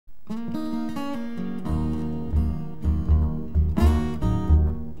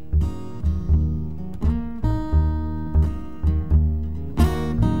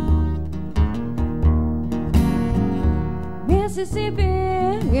Mississippi,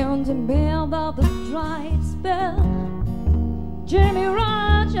 in the middle of the dry spell. Jimmy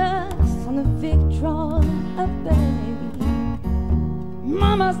Rogers on the Victrola, a baby.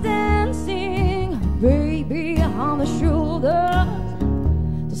 Mama's dancing, baby on the shoulders.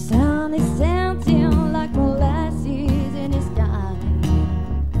 The sun is dancing like molasses in the sky.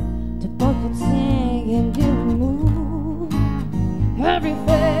 The bucket singing, didn't move.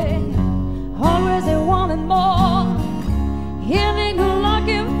 Everything, always they wanted more. Healing you're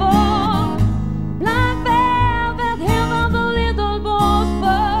looking for. Black velvet hem on the little boy's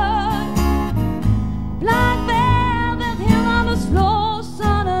butt. Black velvet hem on the slow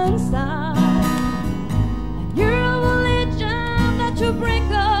southern side. And you're a religion that you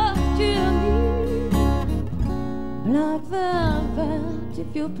bring up to your knees. Black velvet,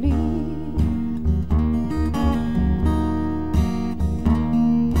 if you please.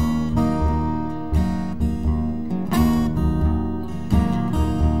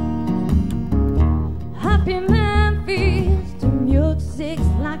 Happy Memphis, the music's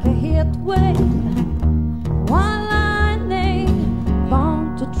like a heat wave. One lightning,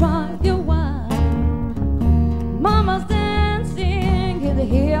 bound to drive you wild. Mama's dancing in the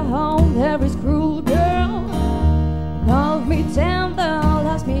here home, there is cruel girl. Love me tender,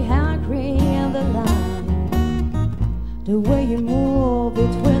 loves me hungry in the light. The way you move,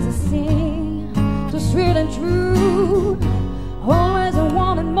 it was a sin, too sweet and true. Always I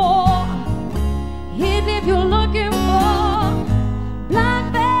wanted more. If you're looking for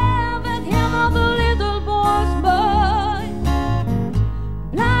black velvet hem on the little boy's butt.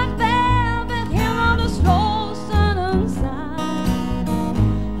 Black velvet hem on the slow southern side.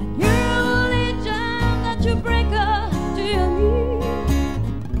 And you're a religion that you break up to your knees.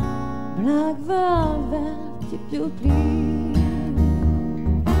 Black velvet, if you please.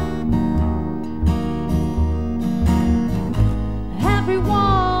 Every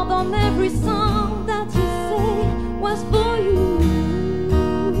word on every song that you say was for you.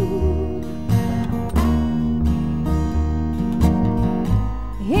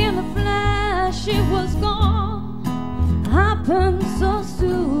 In the flash it was gone, happened so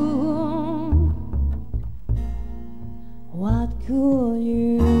soon. What could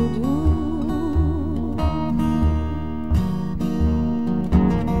you do?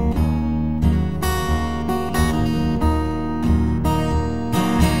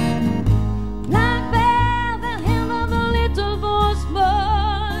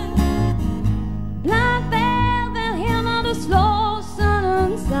 Slow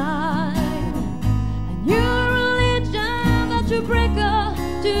southern side. And you're a religion that you break up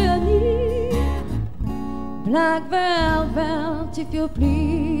to your knees. Black velvet, if you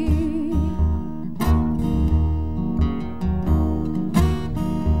please.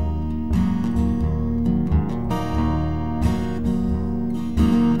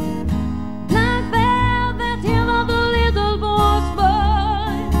 Black velvet, hem of the little boy's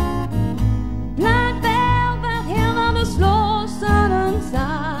butt. Black velvet, hem of the slow southern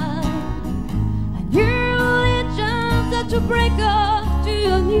side. And you're a religion that you break up to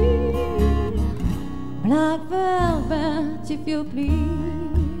your knees. Black velvet, if you please.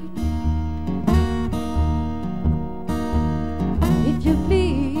 If you please.